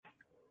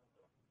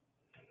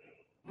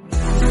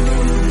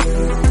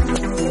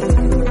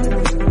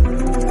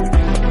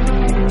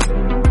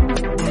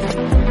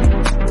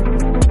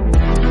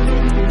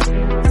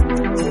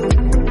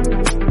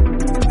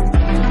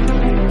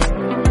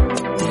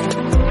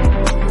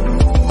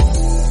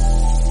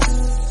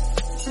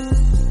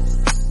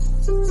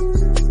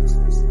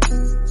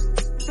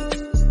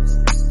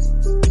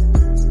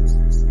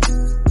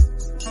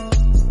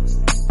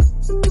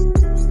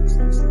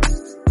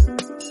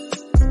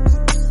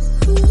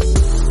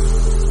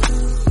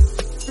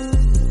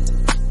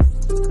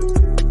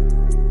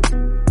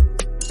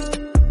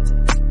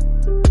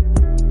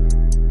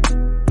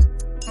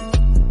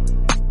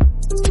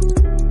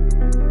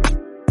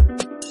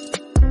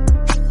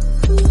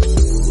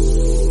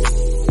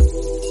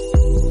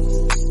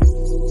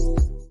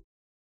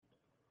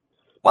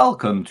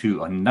Welcome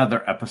to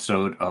another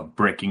episode of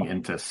Breaking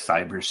into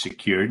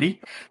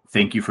Cybersecurity.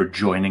 Thank you for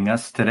joining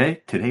us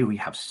today. Today we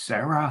have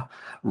Sarah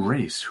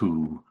Race,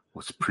 who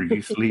was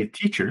previously a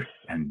teacher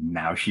and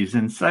now she's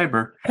in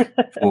cyber.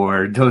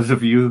 For those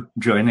of you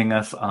joining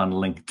us on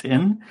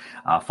LinkedIn,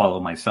 follow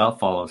myself,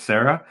 follow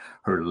Sarah.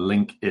 Her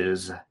link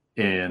is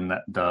in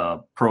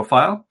the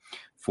profile.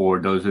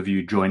 For those of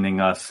you joining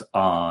us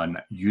on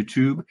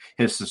YouTube,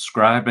 hit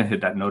subscribe and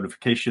hit that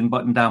notification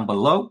button down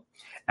below.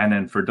 And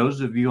then for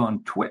those of you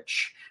on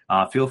Twitch,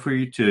 feel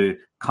free to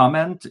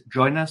comment,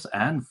 join us,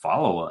 and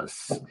follow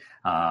us.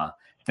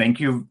 Thank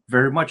you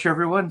very much,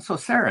 everyone. So,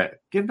 Sarah,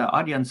 give the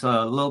audience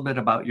a little bit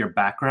about your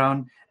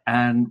background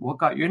and what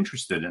got you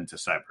interested into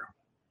cyber.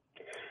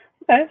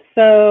 Okay,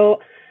 so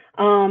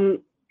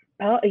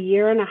about a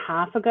year and a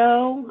half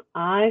ago,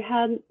 I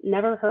had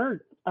never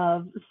heard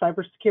of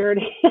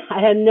cybersecurity. I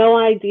had no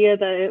idea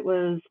that it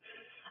was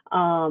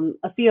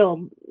a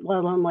field, let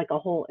alone like a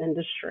whole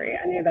industry.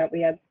 I knew that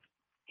we had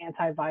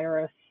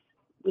antivirus,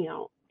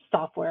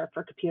 software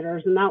for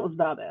computers, and that was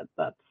about it.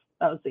 That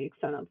was the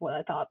extent of what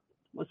I thought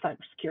was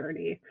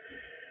cybersecurity.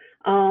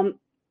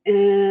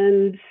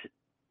 And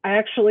I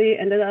actually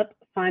ended up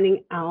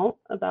finding out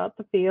about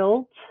the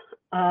field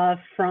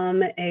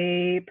from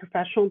a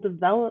professional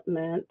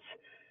development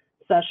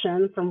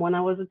session from when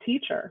I was a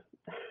teacher.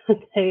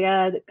 They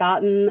had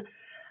gotten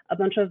a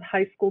bunch of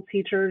high school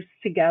teachers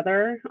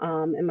together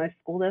in my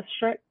school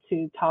district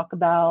to talk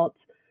about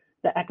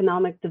the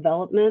economic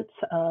development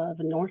of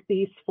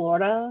Northeast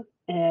Florida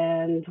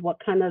and what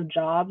kind of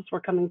jobs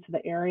were coming to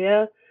the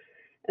area.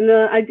 And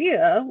the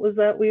idea was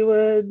that we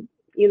would,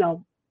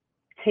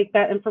 take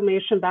that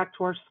information back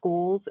to our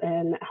schools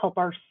and help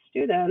our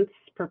students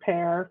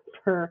prepare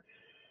for,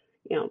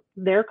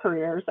 their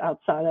careers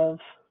outside of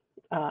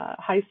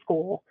high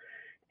school.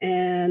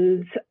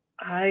 And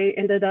I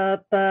ended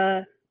up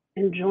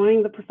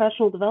enjoying the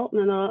professional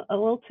development a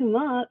little too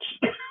much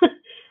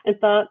and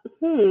thought,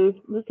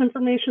 this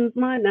information's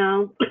mine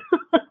now.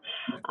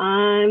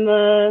 I'm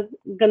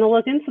going to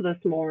look into this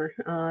more.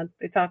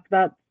 They talked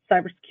about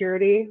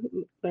cybersecurity,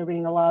 there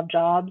being a lot of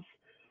jobs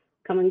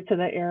coming to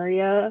the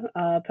area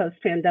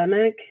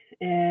post-pandemic,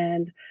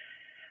 and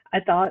I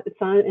thought it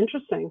sounded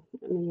interesting.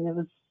 I mean, it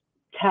was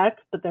tech,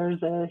 but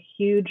there's a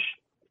huge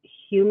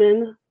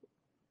human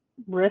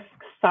risk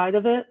side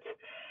of it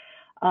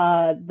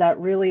that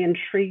really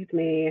intrigued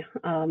me,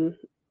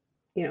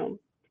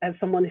 as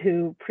someone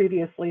who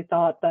previously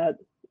thought that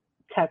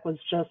tech was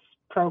just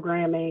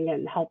programming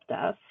and help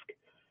desk.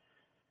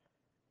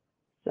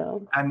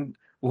 So. And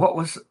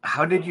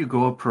how did you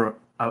go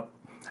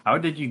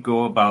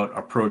about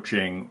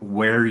approaching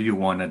where you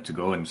wanted to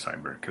go in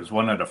cyber? Because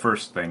one of the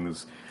first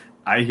things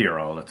I hear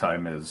all the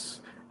time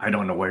is, I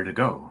don't know where to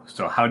go.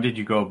 So how did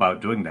you go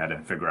about doing that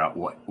and figure out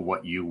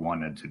what you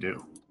wanted to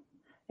do?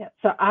 Yeah,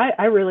 so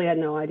I really had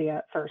no idea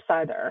at first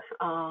either.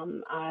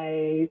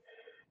 I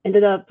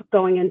ended up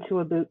going into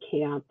a boot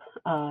camp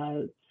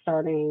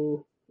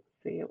starting,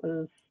 it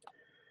was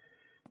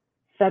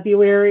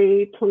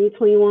February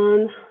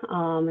 2021,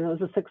 and it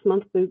was a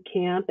 6-month boot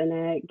camp, and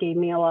it gave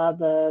me a lot of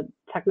the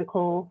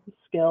technical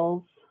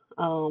skills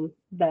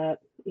that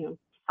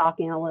SOC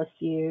analysts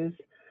use,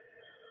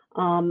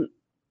 and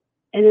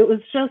it was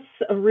just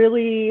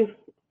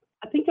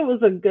I think it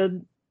was a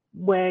good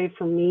way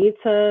for me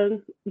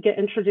to get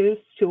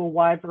introduced to a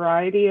wide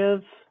variety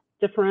of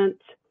different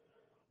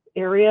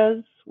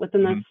areas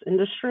within this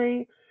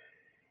industry.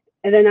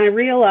 And then I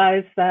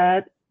realized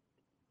that,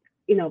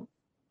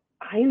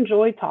 I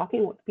enjoy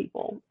talking with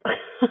people.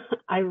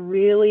 I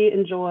really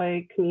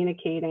enjoy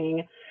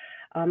communicating,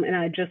 and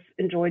I just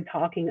enjoyed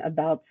talking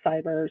about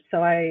cyber.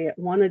 So I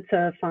wanted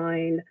to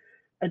find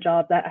a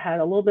job that had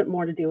a little bit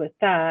more to do with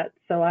that.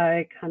 So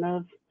I kind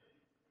of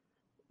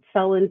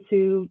fell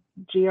into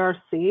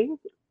GRC.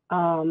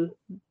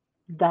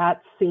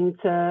 That seemed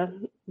to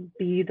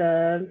be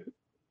the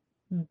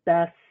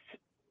best,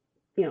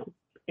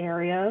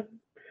 area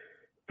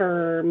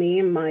for me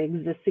and my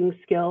existing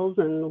skills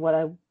and what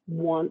I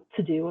want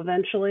to do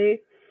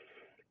eventually.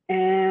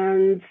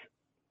 And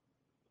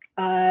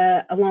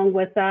along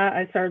with that,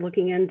 I started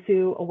looking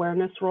into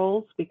awareness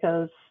roles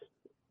because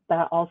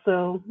that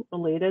also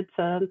related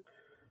to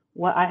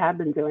what I had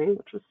been doing,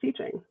 which was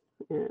teaching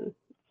and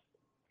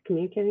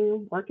communicating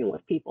and working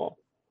with people.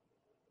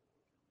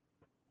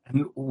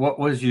 And what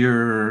was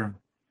your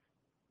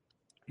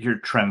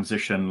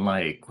transition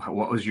like?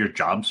 What was your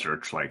job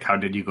search like? How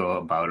did you go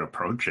about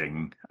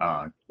approaching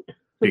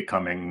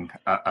becoming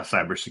a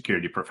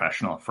cybersecurity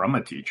professional from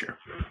a teacher?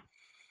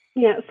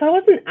 Yeah, so I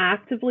wasn't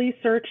actively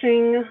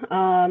searching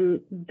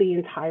the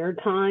entire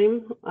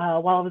time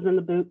while I was in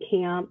the boot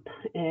camp,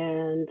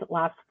 and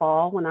last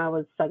fall when I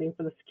was studying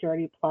for the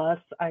Security Plus,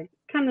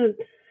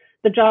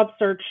 the job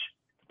search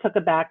took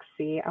a back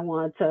seat. I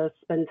wanted to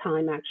spend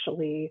time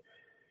actually,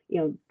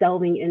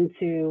 delving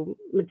into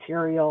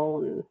material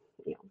and,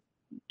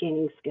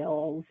 gaining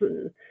skills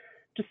and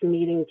just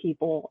meeting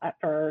people at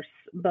first.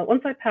 But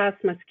once I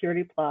passed my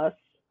Security Plus,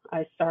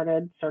 I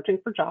started searching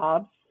for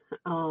jobs.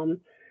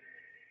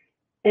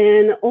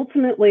 And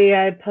ultimately,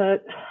 I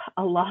put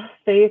a lot of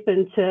faith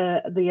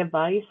into the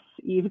advice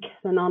you've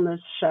given on this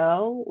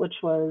show, which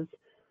was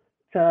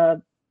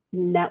to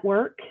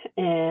network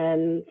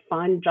and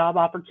find job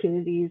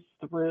opportunities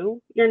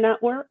through your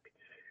network.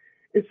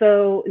 And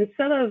so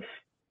instead of,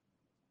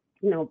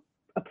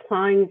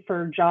 applying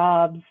for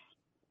jobs,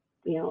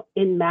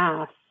 in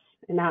mass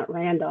and at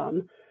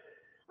random,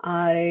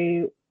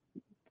 I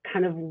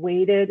kind of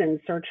waited and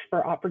searched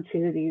for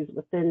opportunities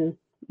within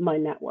my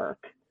network.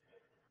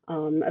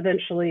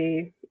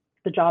 Eventually,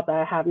 the job that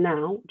I have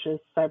now, which is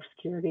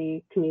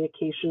cybersecurity,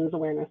 communications,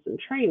 awareness, and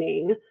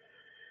training,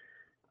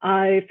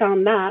 I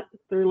found that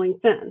through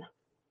LinkedIn.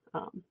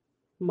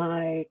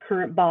 My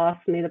current boss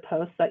made a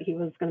post that he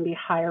was going to be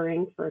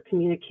hiring for a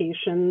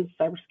communications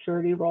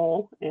cybersecurity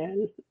role,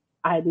 and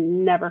I'd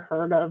never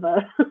heard of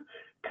a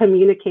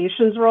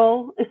communications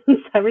role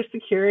in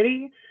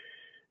cybersecurity.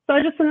 So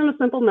I just sent him a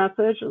simple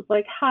message. It was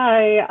like,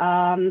 hi,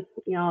 I'm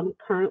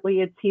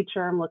currently a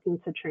teacher. I'm looking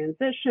to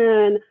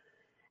transition,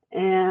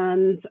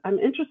 and I'm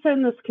interested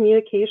in this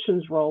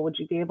communications role. Would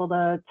you be able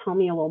to tell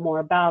me a little more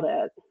about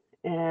it?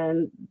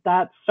 And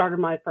that started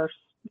my first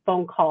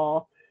phone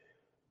call,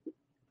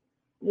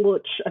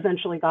 which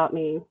eventually got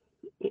me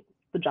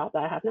the job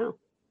that I have now.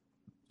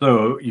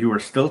 So you were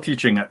still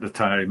teaching at the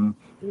time.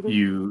 Mm-hmm.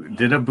 You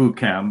did a boot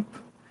camp.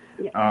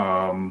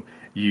 Yeah.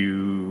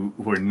 You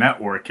were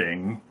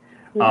networking.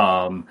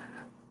 Mm-hmm.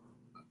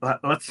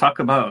 Let's talk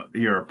about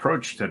your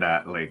approach to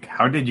that. Like,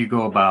 how did you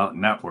go about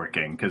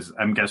networking? Because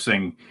I'm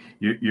guessing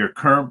your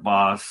current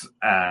boss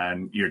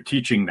and your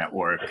teaching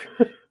network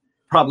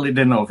probably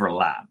didn't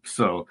overlap.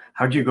 So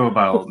how do you go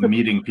about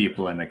meeting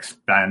people and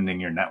expanding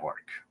your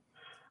network?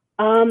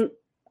 I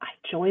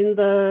joined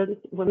the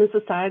Women's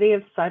Society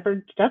of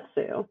Cyber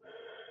Jutsu.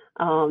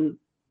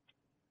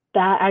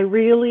 That I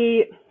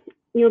really,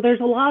 there's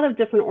a lot of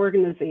different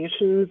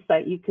organizations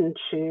that you can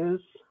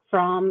choose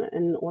from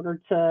in order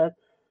to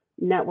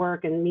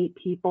network and meet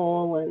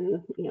people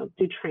and,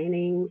 do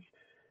trainings.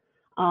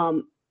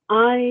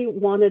 I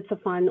wanted to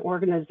find an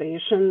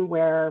organization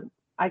where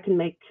I can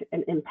make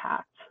an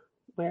impact,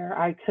 where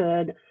I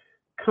could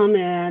come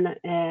in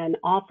and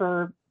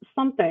offer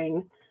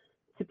something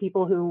to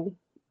people who,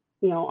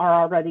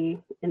 are already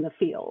in the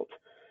field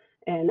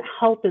and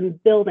help in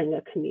building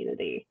a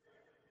community.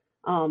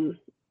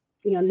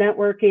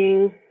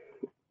 Networking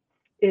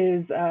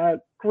is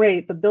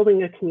great, but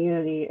building a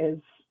community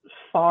is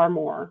far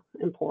more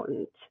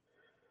important.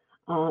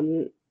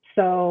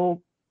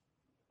 So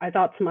I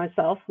thought to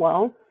myself,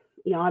 well,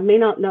 I may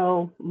not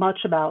know much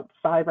about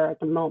cyber at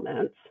the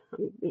moment.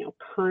 I'm,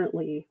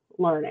 currently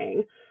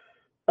learning,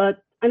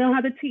 but I know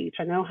how to teach.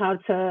 I know how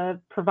to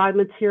provide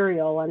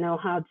material. I know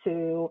how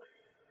to,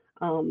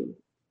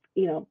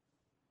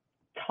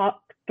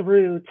 talk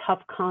through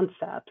tough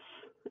concepts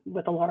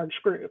with a large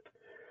group.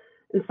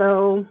 And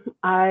so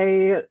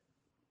I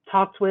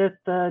talked with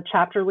the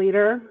chapter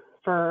leader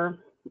for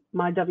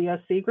my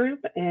WSC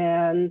group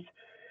and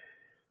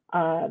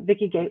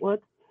Vicki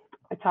Gatewood.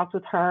 I talked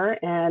with her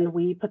and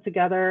we put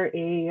together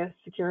a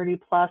Security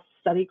Plus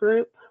study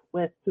group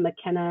with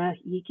McKenna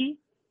Yiki,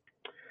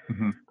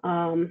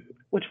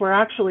 which we're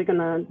actually going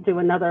to do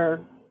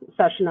another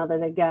session of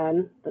it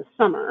again this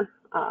summer.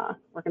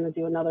 We're going to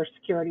do another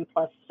Security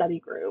Plus study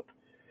group.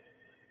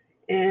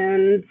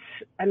 And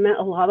I met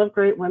a lot of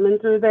great women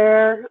through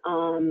there.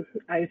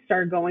 I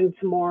started going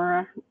to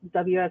more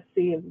WSC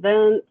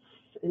events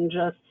and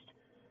just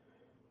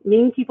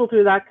meeting people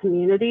through that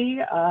community.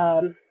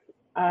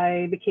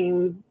 I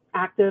became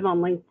active on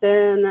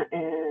LinkedIn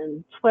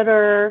and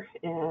Twitter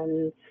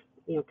and,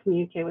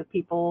 communicate with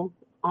people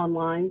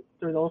online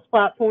through those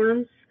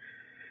platforms.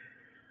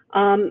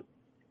 And,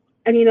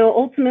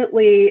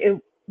 ultimately,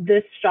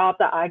 this job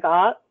that I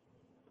got,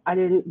 I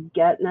didn't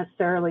get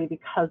necessarily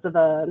because of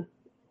a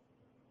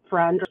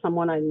friend or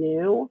someone I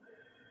knew,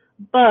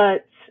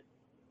 but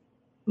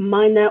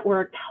my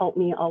network helped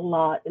me a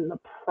lot in the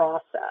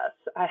process.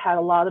 I had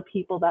a lot of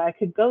people that I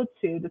could go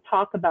to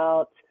talk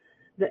about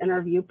the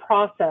interview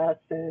process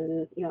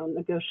and,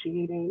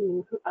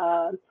 negotiating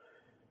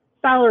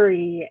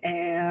salary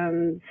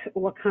and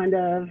what kind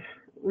of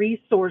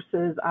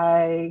resources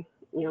I,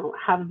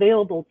 have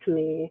available to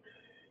me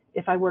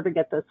if I were to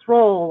get this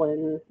role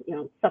and,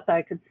 stuff that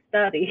I could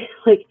study.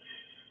 Like,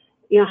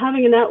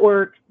 having a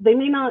network, they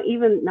may not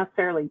even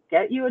necessarily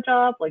get you a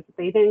job. Like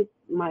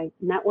my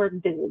network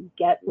didn't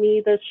get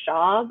me this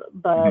job,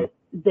 but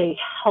they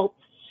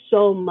helped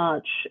so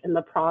much in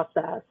the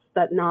process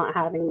that not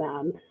having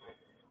them,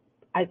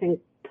 I think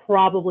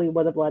probably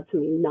would have led to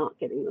me not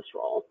getting this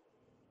role.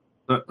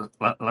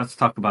 Let's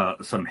talk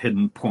about some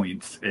hidden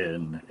points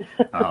in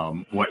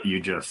what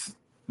you just,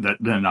 the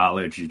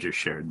knowledge you just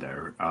shared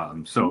there.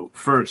 So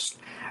first,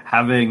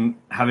 having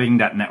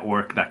that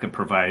network that could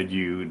provide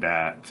you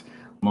that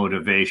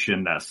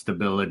motivation, that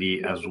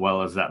stability, as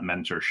well as that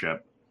mentorship.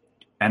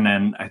 And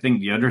then I think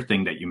the other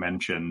thing that you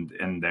mentioned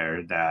in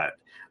there that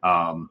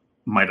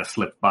might have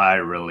slipped by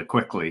really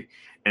quickly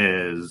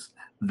is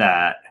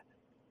that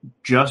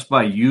just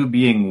by you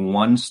being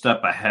one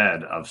step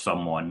ahead of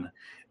someone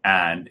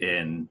and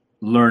in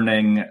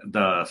learning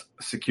the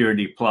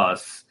Security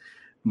Plus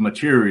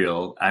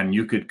material, and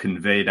you could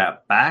convey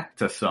that back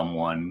to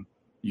someone,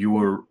 you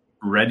were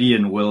ready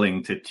and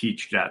willing to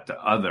teach that to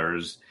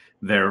others,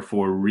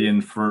 therefore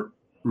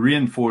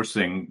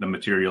reinforcing the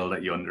material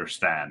that you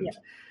understand. Yeah.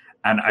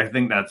 And I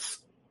think that's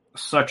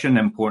such an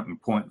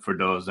important point for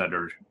those that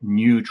are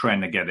new trying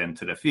to get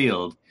into the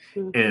field,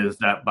 is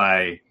that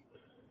by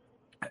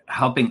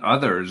helping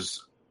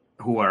others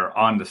who are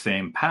on the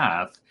same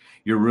path,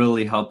 you're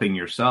really helping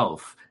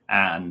yourself,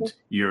 and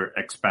you're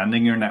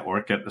expanding your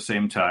network at the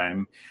same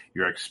time.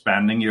 You're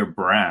expanding your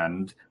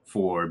brand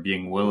for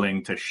being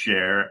willing to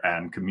share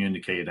and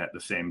communicate at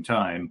the same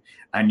time.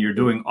 And you're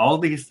doing all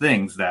these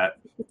things that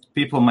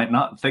people might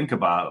not think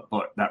about,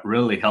 but that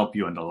really help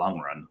you in the long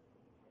run.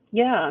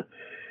 Yeah.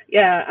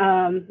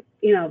 Yeah.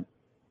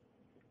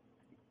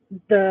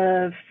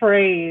 The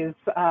phrase,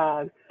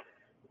 oh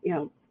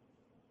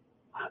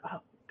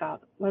God,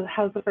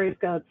 how's the phrase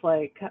go? It's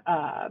like,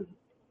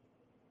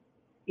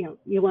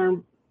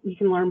 you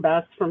can learn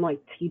best from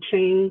like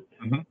teaching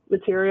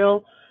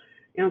material.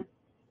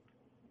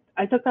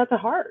 I took that to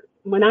heart.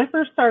 When I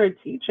first started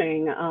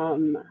teaching,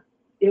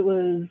 it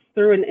was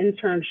through an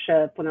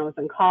internship when I was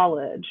in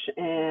college,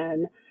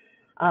 and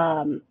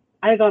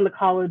I had gone to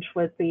college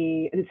with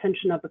the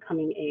intention of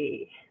becoming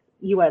a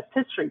U.S.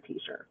 history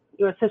teacher.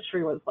 U.S.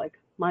 history was like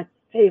my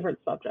favorite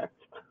subject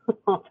of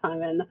all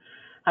time in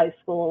high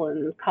school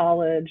and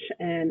college.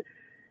 And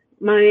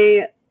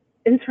my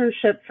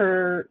internship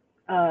for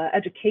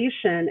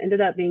education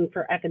ended up being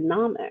for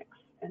economics.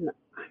 And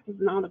I was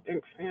not a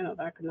big fan of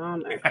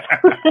economics.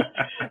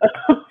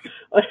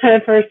 When I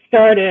first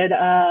started,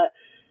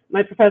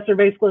 my professor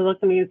basically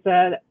looked at me and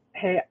said,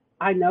 "Hey,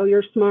 I know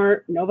you're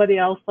smart. Nobody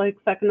else likes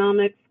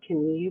economics.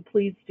 Can you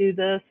please do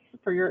this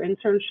for your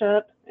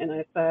internship?" And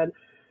I said,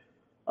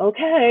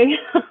 "Okay."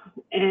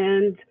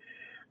 And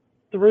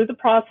through the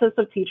process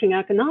of teaching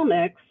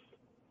economics,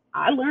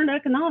 I learned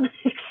economics.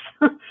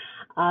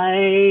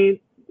 I,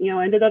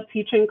 ended up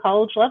teaching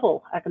college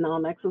level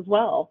economics as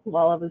well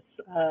while I was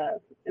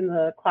in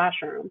the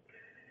classroom.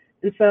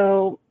 And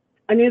so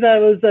I knew that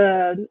it was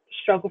a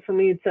struggle for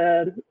me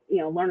to,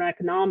 learn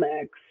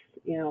economics,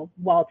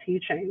 while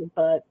teaching,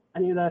 but I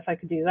knew that if I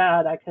could do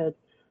that, I could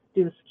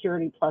do the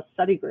Security Plus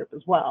study group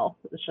as well.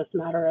 It's just a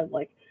matter of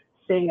like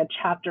staying a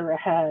chapter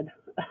ahead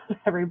of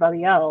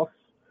everybody else,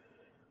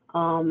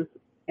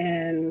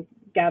 and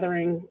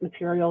gathering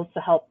materials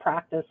to help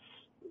practice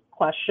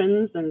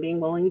questions, and being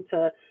willing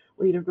to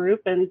lead a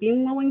group, and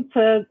being willing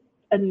to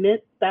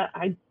admit that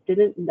I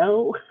didn't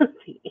know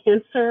the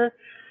answer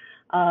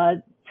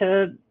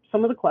to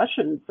some of the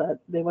questions that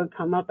they would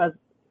come up as,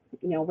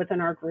 within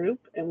our group,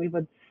 and we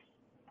would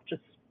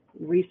just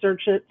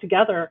research it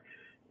together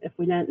if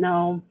we didn't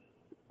know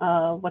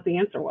what the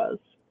answer was.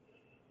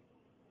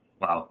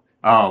 Wow.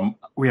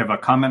 We have a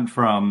comment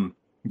from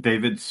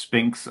David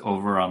Spinks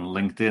over on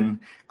LinkedIn.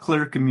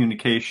 Clear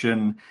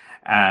communication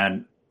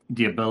and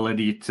the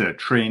ability to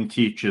train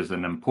teach is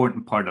an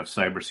important part of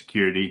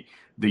cybersecurity.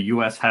 The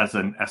U.S. has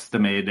an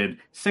estimated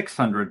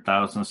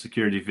 600,000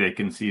 security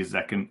vacancies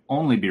that can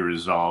only be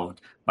resolved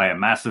by a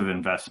massive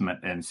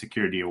investment in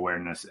security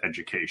awareness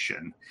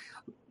education.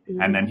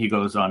 And then he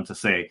goes on to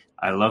say,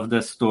 "I love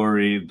this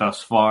story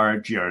thus far.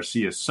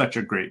 GRC is such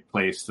a great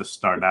place to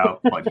start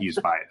out," but he's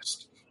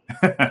biased.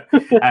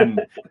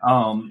 And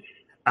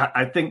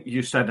I think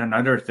you said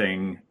another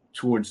thing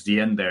towards the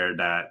end there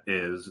that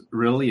is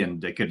really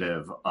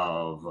indicative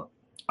of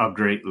a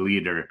great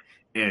leader,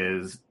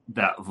 is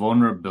that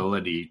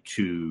vulnerability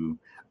to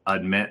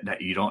admit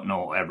that you don't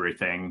know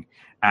everything,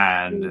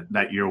 and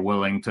that you're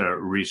willing to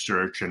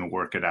research and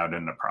work it out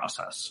in the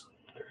process.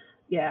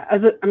 Yeah,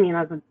 as a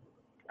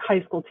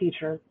high school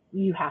teacher,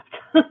 you have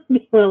to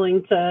be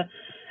willing to,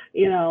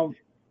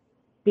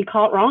 be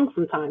caught wrong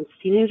sometimes.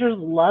 Teenagers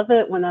love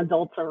it when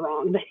adults are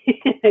wrong.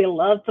 They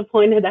love to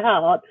point it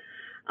out.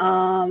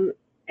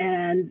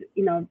 And,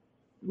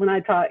 when I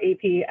taught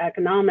AP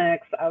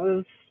economics, I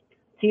was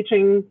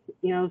teaching,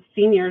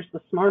 seniors,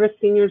 the smartest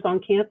seniors on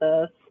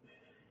campus.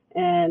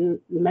 And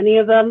many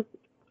of them,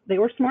 they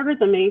were smarter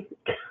than me.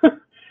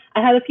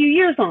 I had a few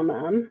years on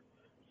them.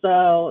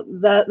 So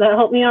that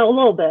helped me out a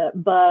little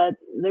bit, but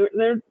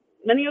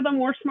many of them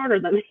were smarter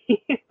than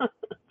me.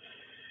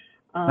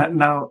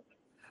 Now,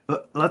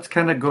 let's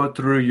kind of go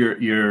through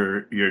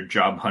your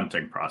job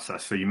hunting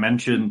process. So you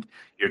mentioned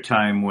your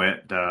time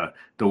with the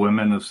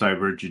Women of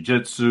Cyber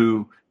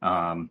Jiu-Jitsu,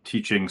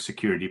 teaching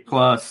Security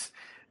Plus,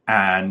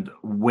 and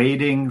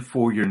waiting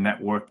for your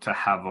network to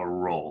have a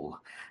role.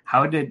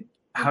 How did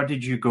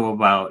you go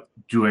about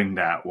doing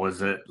that?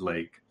 Was it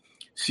like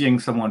seeing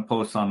someone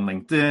post on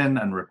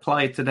LinkedIn and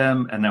reply to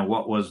them? And then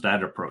what was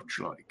that approach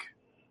like?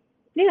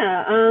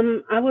 Yeah,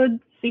 I would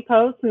see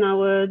posts, and I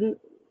would,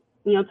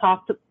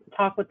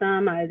 talk with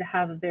them. I'd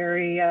have a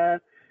very,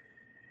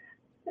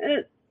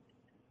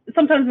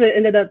 sometimes it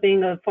ended up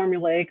being a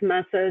formulaic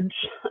message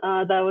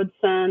that I would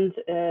send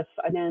if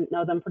I didn't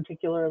know them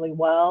particularly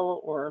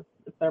well, or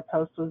if their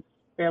post was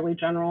fairly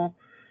general.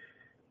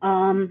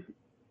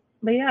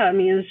 but yeah, I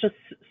mean, it's just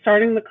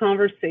starting the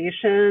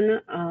conversation,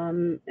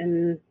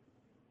 and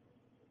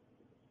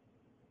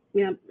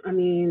yeah, I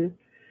mean,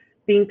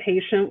 being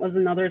patient was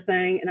another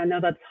thing, and I know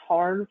that's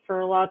hard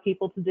for a lot of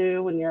people to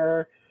do when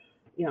you're,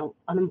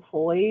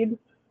 unemployed.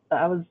 But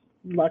I was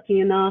lucky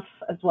enough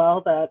as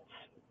well that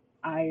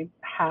I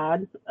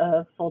had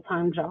a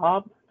full-time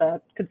job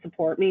that could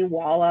support me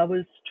while I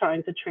was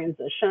trying to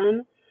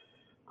transition.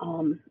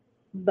 Um,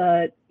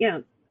 but yeah,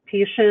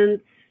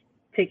 patience,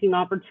 taking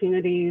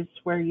opportunities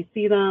where you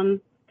see them,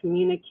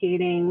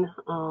 communicating,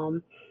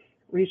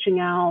 reaching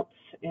out,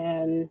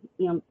 and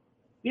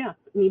yeah,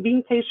 I mean,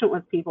 being patient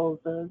with people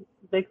is a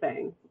big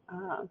thing.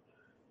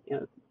 You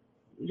know,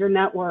 your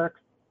network,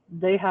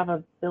 they have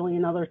a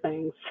billion other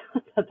things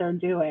that they're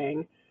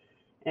doing,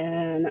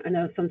 and I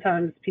know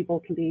sometimes people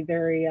can be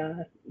very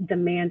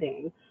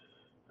demanding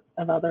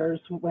of others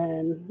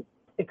when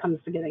it comes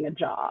to getting a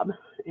job,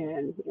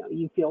 and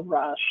you feel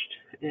rushed,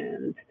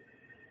 and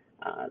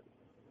uh,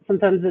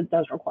 sometimes it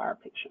does require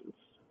patience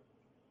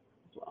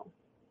as well.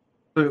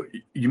 So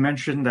you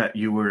mentioned that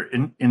you were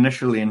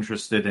initially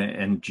interested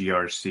in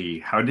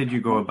GRC. How did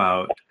you go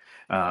about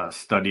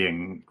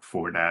studying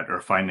for that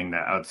or finding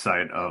that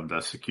outside of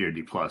the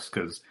Security Plus?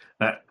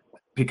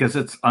 Because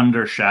it's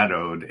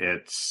undershadowed,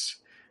 it's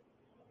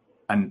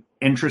an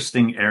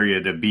interesting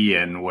area to be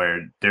in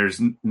where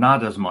there's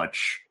not as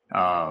much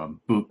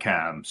boot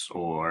camps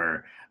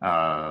or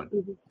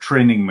Mhm.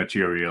 training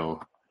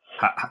material.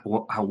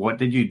 What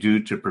did you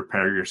do to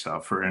prepare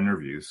yourself for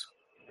interviews?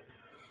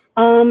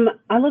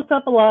 I looked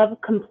up a lot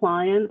of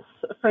compliance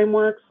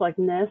frameworks, like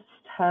NIST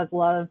has a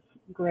lot of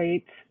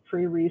great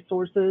free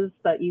resources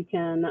that you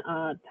can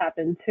tap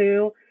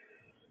into.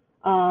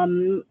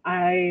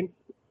 I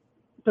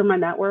Through my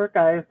network,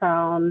 I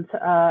found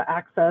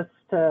access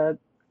to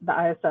the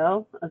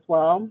ISO as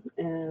well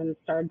and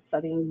started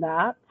studying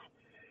that.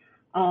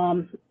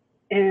 Um,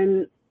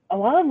 and a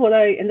lot of what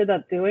I ended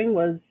up doing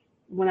was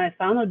when I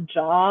found a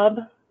job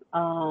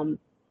um,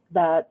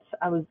 that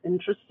I was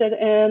interested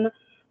in,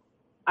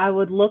 I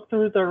would look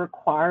through the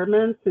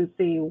requirements and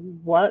see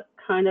what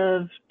kind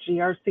of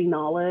GRC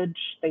knowledge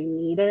they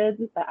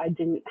needed that I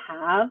didn't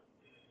have,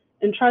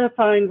 and try to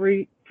find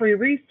free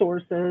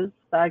resources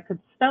that I could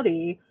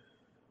study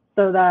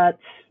so that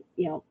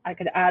I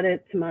could add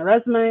it to my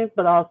resume,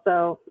 but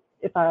also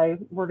if I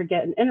were to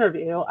get an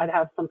interview, I'd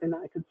have something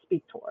that I could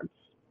speak towards.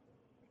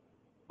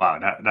 Wow,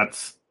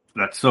 that's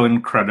so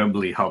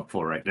incredibly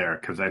helpful right there.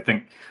 Because I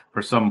think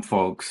for some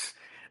folks,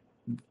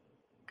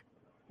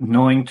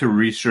 knowing to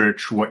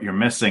research what you're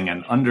missing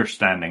and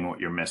understanding what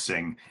you're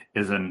missing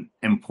is an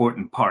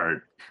important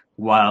part.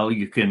 While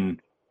you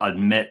can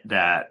admit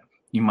that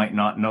you might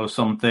not know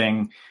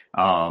something,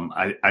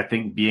 I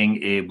think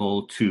being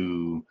able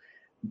to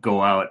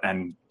go out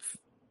and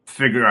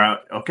figure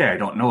out, okay, I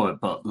don't know it,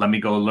 but let me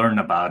go learn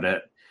about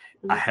it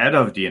Mhm. ahead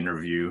of the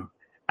interview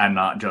and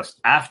not just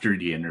after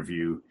the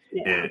interview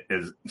Yeah.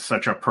 is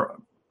such a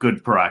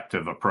good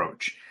proactive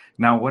approach.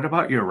 Now, what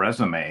about your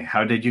resume?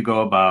 How did you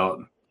go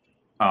about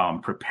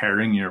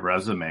preparing your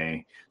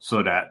resume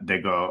so that they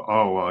go,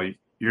 oh, well,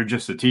 you're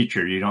just a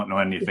teacher. You don't know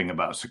anything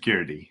about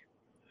security.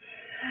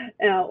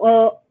 Yeah.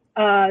 Well,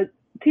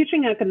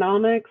 teaching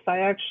economics, I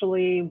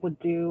actually would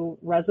do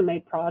resume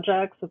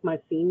projects with my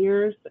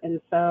seniors,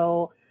 and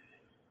so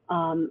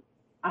um,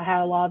 I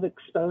had a lot of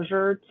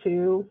exposure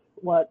to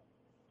what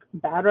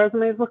bad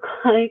resumes look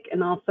like,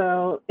 and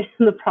also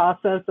in the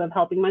process of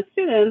helping my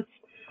students,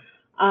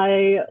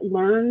 I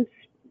learned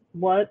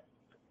what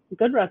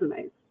good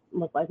resumes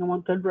look like and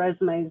what good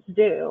resumes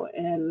do.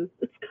 And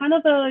it's kind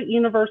of a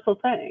universal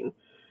thing.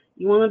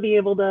 You want to be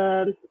able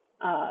to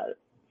uh,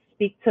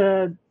 speak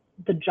to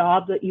the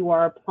job that you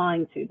are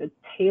applying to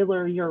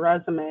tailor your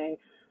resume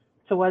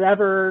to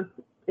whatever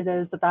it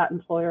is that that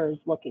employer is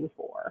looking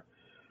for.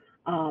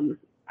 Um,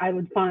 I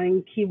would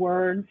find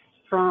keywords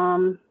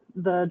from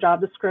the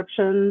job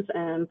descriptions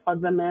and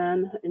plug them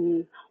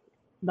in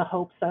the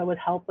hopes that would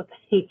help with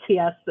the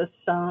ATS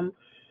system.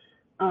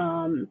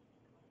 Um,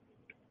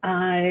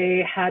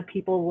 I had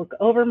people look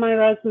over my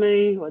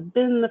resume who had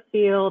been in the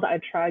field. I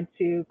tried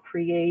to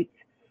create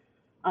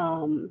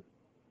um,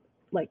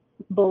 like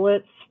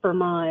bullets for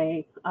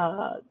my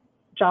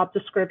job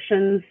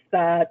descriptions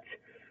that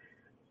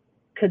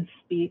could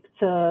speak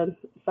to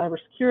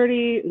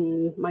cybersecurity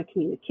and my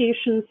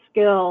communication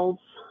skills.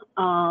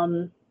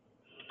 Um,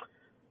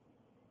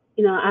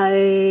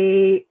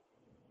 I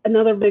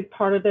another big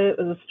part of it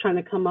was trying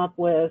to come up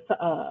with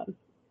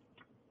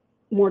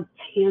more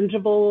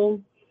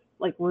tangible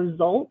like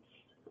results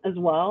as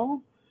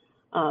well.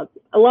 A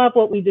lot of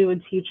what we do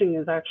in teaching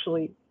is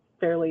actually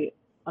fairly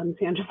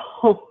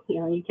untangible.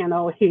 You can't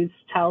always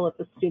tell if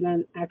a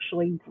student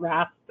actually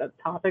grasped a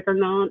topic or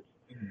not.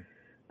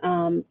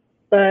 Um,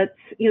 but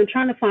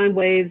trying to find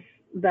ways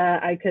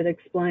that I could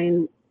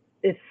explain,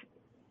 if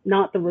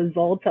not the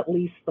results, at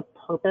least the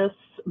purpose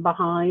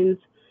behind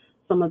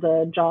some of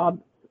the job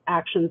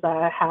actions that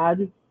I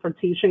had for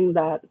teaching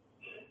that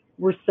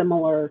were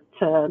similar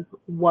to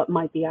what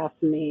might be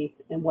asked of me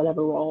in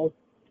whatever role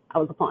I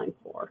was applying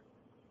for.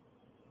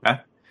 Okay.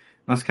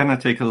 Let's kind of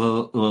take a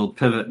little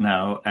pivot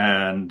now.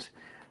 And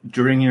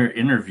during your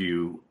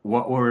interview,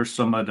 what were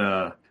some of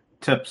the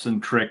tips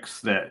and tricks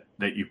that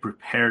you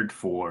prepared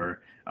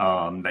for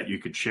that you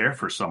could share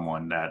for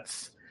someone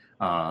that's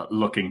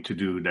looking to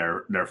do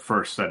their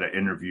first set of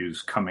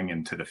interviews coming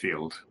into the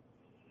field?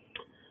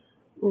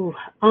 Ooh,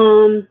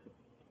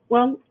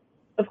 well,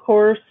 of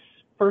course,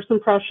 first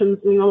impressions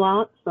mean a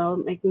lot. So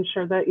making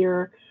sure that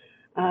you're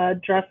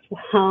dressed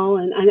well,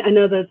 and I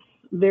know that's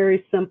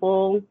very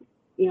simple,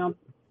 you know,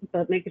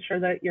 but making sure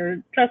that you're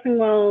dressing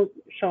well,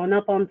 showing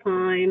up on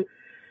time.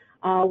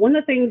 One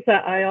of the things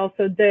that I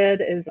also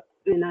did is,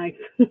 and I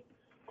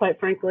quite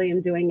frankly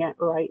am doing it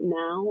right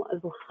now as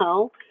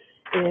well,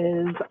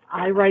 is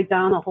I write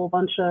down a whole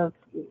bunch of,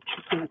 you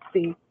can't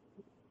see,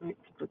 right,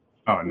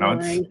 Oh, no,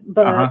 it's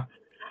but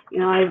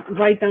I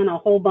write down a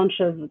whole bunch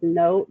of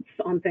notes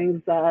on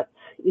things that,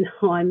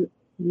 I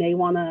may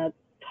want to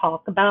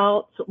talk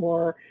about,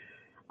 or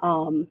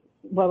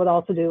what I would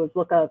also do is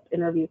look up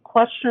interview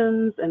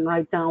questions and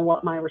write down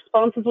what my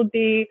responses would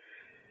be.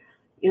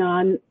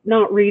 I'm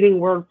not reading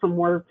word from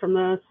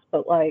this,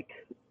 but like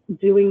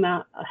doing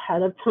that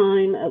ahead of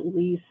time, at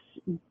least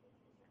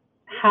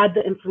had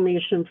the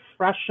information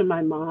fresh in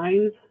my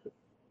mind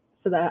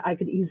so that I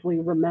could easily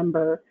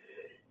remember.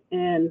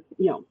 And,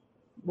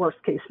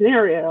 worst case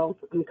scenario,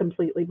 I'm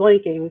completely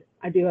blanking.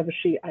 I do have a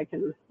sheet I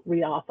can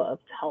read off of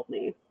to help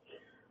me.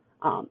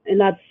 And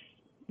that's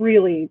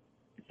really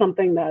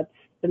something that's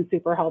been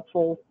super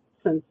helpful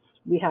since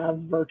we have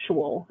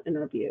virtual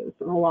interviews.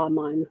 And a lot of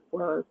mine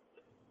were,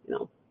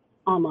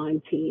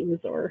 online teams,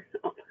 or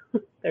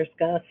there's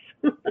Gus.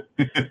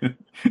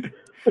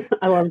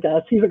 I love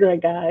Gus. He's a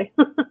great guy.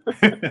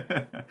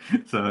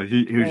 So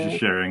he was just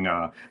sharing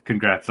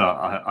congrats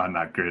on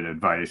that great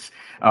advice.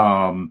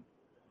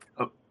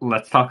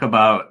 Let's talk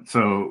about,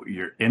 so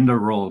you're in the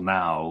role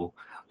now.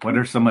 What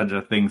are some of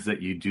the things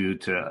that you do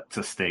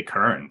to stay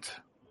current?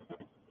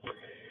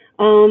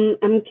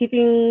 I'm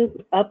keeping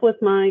up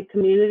with my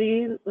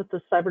community, with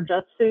the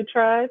Cyberjutsu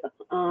tribe.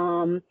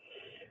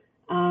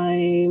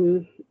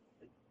 I'm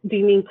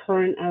being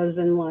current as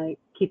in like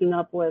keeping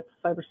up with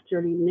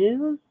cybersecurity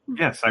news.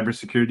 Yeah,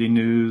 cybersecurity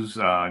news,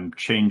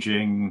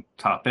 changing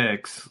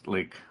topics.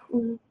 Like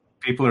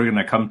people are going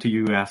to come to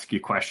you, ask you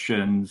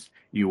questions.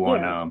 You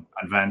want to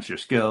advance your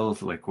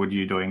skills. Like, what are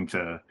you doing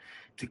to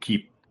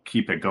keep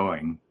it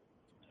going?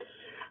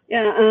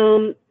 Yeah,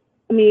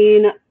 I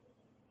mean,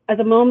 at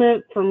the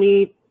moment, for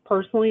me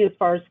personally, as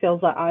far as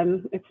skills that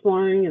I'm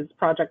exploring, is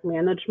project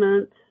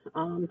management.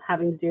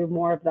 Having to do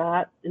more of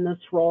that in this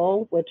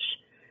role, which,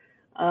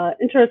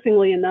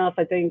 interestingly enough,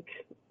 I think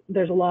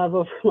there's a lot of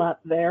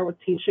overlap there with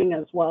teaching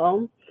as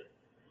well.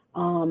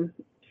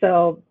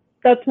 So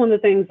that's one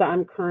of the things that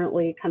I'm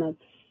currently kind of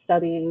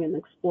studying and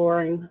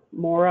exploring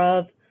more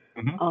of.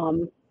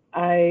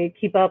 I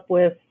keep up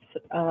with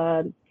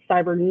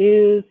cyber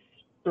news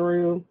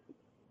through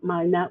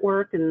my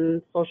network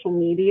and social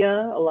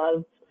media. A lot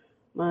of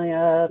my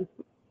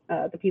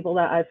the people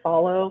that I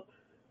follow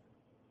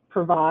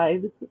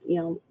provide,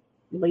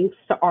 links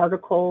to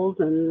articles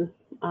and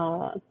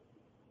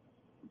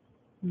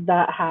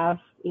that have,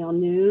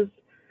 news.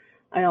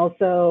 I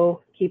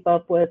also keep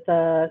up with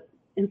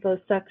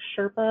InfoSec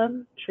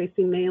Sherpa,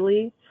 Tracy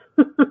Maley,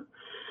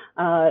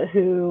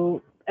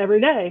 who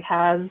every day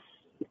has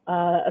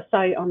a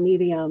site on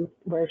Medium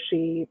where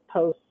she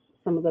posts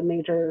some of the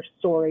major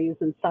stories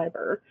in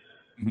cyber.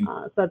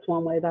 So that's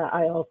one way that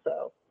I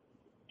also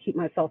keep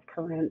myself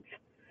current.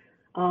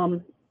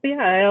 But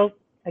yeah,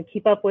 I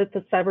keep up with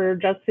the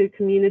Cyberjutsu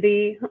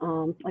community.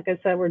 Like I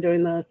said, we're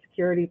doing the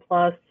Security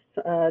Plus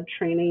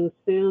training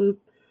soon.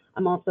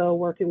 I'm also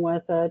working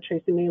with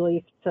Tracy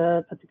Mayleaf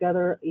to put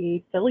together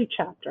a Philly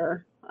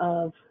chapter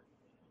of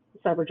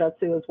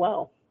Cyberjutsu as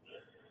well.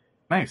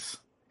 Nice.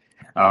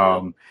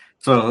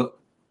 So,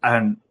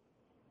 and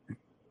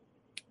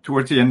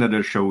towards the end of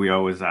the show, we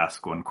always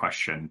ask one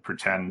question.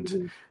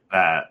 Pretend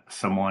that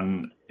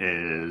someone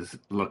is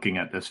looking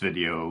at this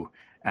video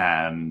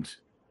and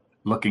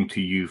looking to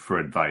you for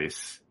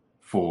advice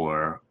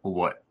for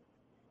what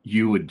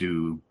you would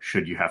do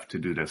should you have to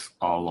do this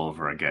all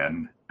over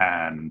again,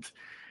 and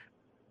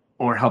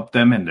or help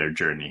them in their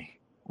journey.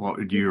 What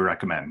would you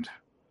recommend?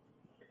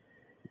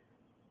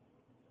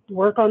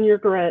 Work on your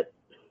grit.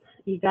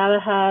 You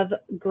gotta have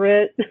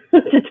grit,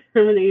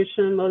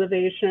 determination,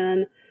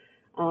 motivation,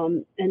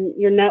 and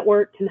your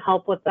network can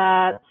help with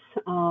that.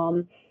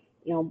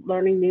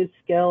 Learning new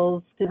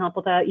skills can help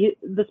with that.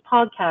 This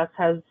podcast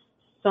has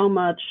so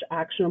much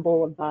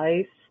actionable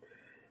advice,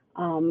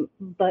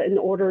 but in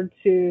order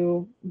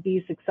to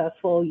be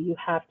successful, you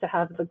have to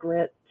have the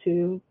grit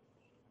to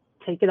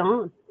take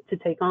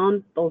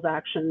on those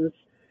actions.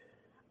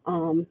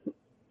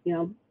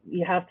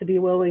 You have to be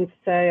willing to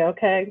say,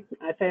 okay,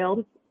 I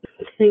failed,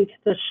 didn't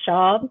get this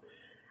job.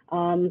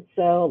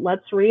 So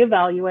let's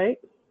reevaluate,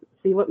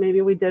 see what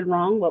maybe we did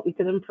wrong, what we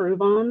could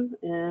improve on,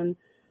 and,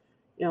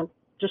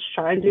 just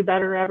try and do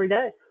better every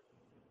day.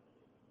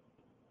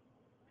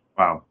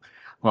 Wow.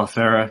 Well,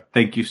 Sarah,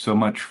 thank you so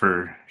much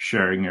for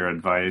sharing your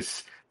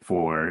advice.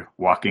 for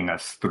walking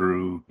us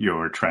through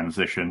your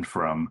transition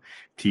from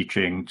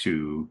teaching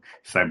to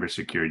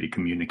cybersecurity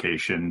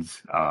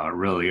communications.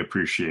 Really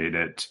appreciate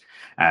it.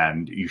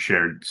 And you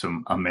shared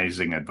some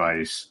amazing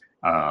advice.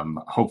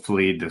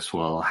 Hopefully this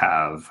will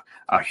have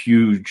a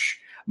huge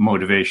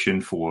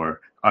motivation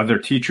for other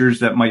teachers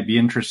that might be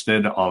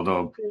interested,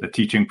 although the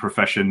teaching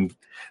profession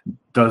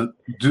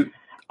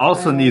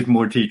also needs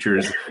more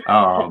teachers.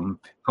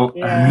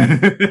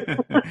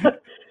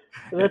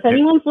 If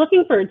anyone's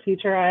looking for a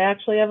teacher, I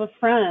actually have a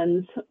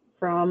friend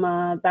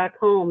from back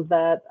home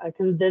that I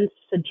convinced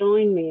to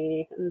join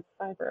me in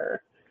cyber.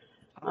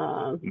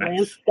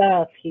 Lance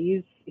Duff,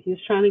 he's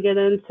trying to get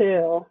in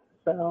too.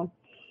 So.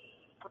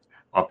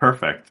 Well,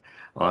 perfect.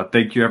 Well,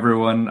 thank you,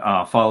 everyone.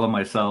 Follow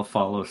myself,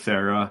 follow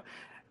Sarah,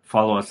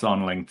 follow us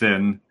on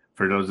LinkedIn.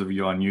 For those of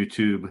you on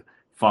YouTube,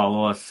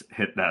 follow us,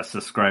 hit that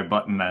subscribe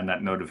button and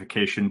that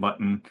notification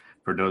button.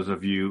 For those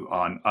of you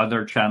on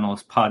other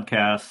channels,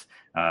 podcasts,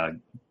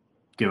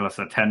 give us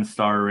a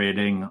 10-star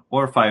rating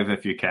or 5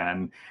 if you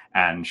can,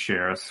 and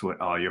share us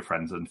with all your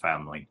friends and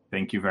family.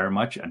 Thank you very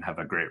much and have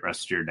a great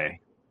rest of your day.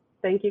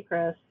 Thank you,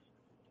 Chris.